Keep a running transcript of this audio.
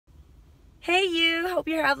Hey you, hope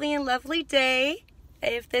you're having a lovely day.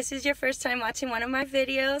 If this is your first time watching one of my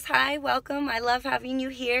videos, hi, welcome. I love having you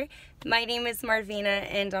here. My name is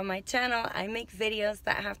Marvina, and on my channel I make videos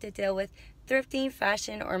that have to deal with thrifting,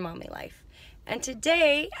 fashion, or mommy life. And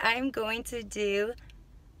today I'm going to do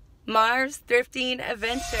Marv's thrifting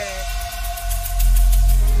adventure.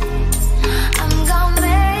 I'm gonna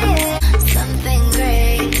make something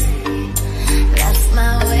great. That's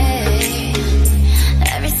my way.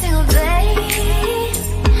 Every single day,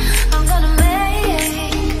 I'm gonna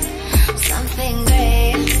make something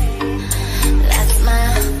great. That's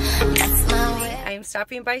my way. I am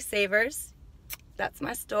stopping by Savers. That's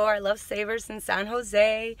my store. I love Savers in San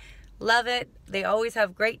Jose. Love it. They always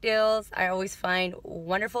have great deals. I always find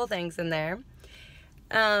wonderful things in there.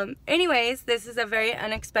 Anyways, this is a very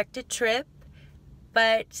unexpected trip,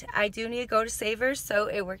 but I do need to go to Savers, so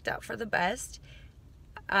it worked out for the best.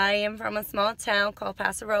 I am from a small town called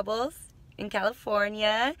Paso Robles in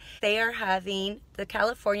California. They are having the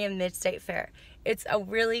California Mid-State Fair. It's a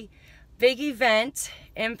really big event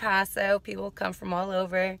in Paso. People come from all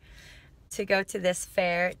over to go to this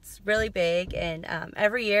fair. It's really big, and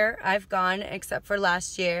every year I've gone except for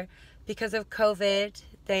last year. Because of COVID,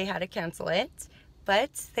 they had to cancel it,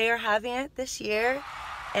 but they are having it this year,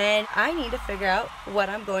 and I need to figure out what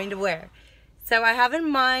I'm going to wear. So I have in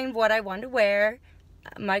mind what I want to wear.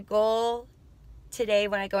 My goal today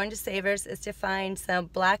when I go into Savers is to find some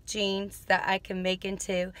black jeans that I can make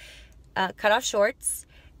into cut-off shorts,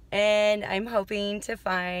 and I'm hoping to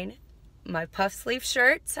find my puff sleeve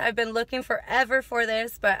shirts. I've been looking forever for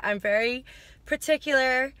this, but I'm very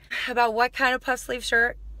particular about what kind of puff sleeve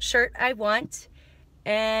shirt I want.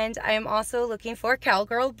 And I am also looking for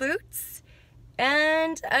cowgirl boots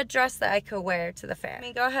and a dress that I could wear to the fair. Let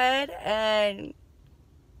me go ahead and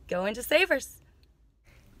go into Savers.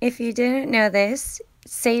 If you didn't know this,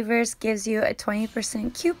 Savers gives you a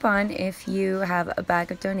 20% coupon if you have a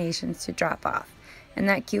bag of donations to drop off. And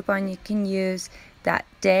that coupon you can use that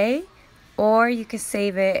day, or you can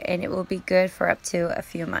save it and it will be good for up to a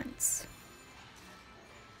few months.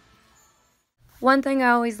 One thing I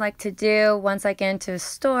always like to do once I get into a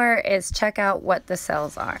store is check out what the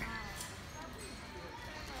sales are.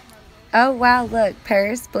 Oh wow, look,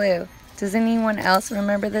 Paris Blue. Does anyone else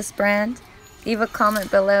remember this brand? Leave a comment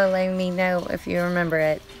below letting me know if you remember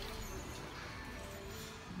it.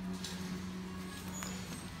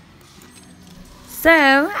 So,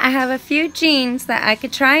 I have a few jeans that I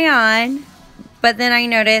could try on, but then I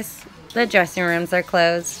noticed the dressing rooms are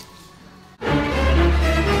closed.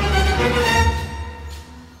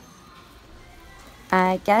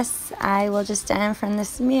 I guess I will just stand in front of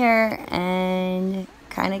this mirror and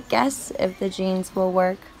kind of guess if the jeans will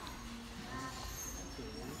work.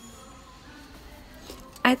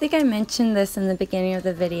 I think I mentioned this in the beginning of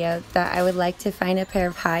the video that I would like to find a pair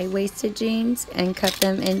of high-waisted jeans and cut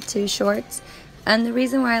them into shorts. And the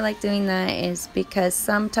reason why I like doing that is because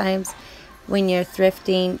sometimes when you're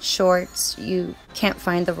thrifting shorts, you can't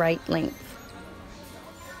find the right length.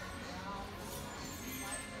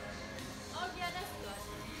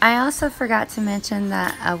 I also forgot to mention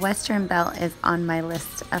that a Western belt is on my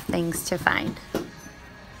list of things to find.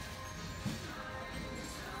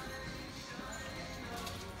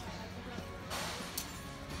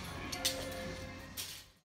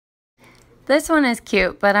 This one is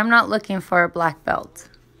cute, but I'm not looking for a black belt.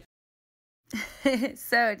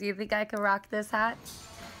 So, do you think I could rock this hat?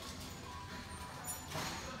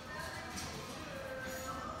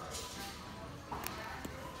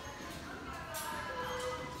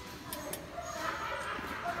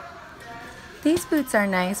 These boots are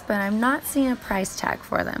nice, but I'm not seeing a price tag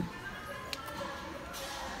for them.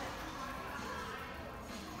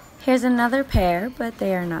 Here's another pair, but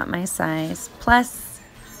they are not my size. Plus,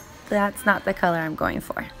 that's not the color I'm going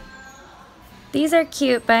for. These are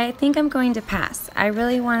cute, but I think I'm going to pass. I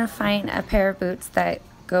really want to find a pair of boots that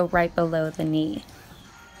go right below the knee.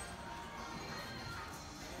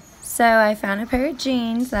 So I found a pair of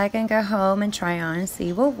jeans that I can go home and try on and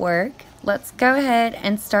see will work. Let's go ahead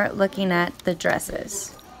and start looking at the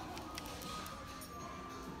dresses.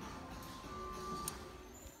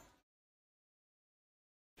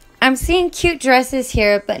 I'm seeing cute dresses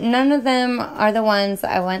here, but none of them are the ones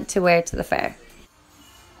I want to wear to the fair.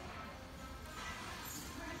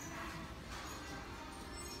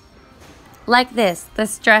 Like this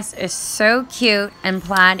dress is so cute and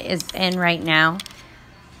plaid is in right now.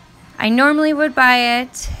 I normally would buy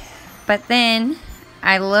it, but then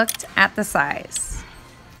I looked at the size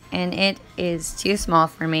and it is too small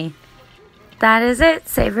for me. That is it.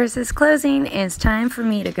 Savers is closing. It's time for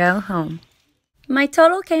me to go home. My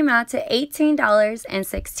total came out to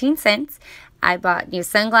 $18.16. I bought new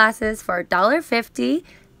sunglasses for $1.50,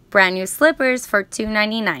 brand new slippers for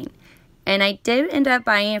 $2.99. And I did end up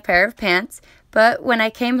buying a pair of pants, but when I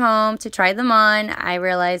came home to try them on, I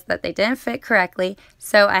realized that they didn't fit correctly,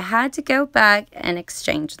 so I had to go back and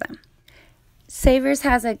exchange them. Savers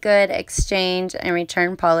has a good exchange and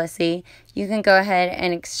return policy. You can go ahead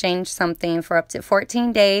and exchange something for up to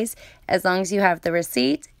 14 days as long as you have the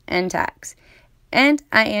receipt and tax. And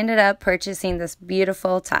I ended up purchasing this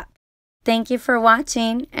beautiful top. Thank you for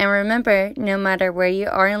watching, and remember, no matter where you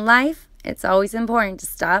are in life, it's always important to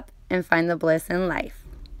stop and find the bliss in life.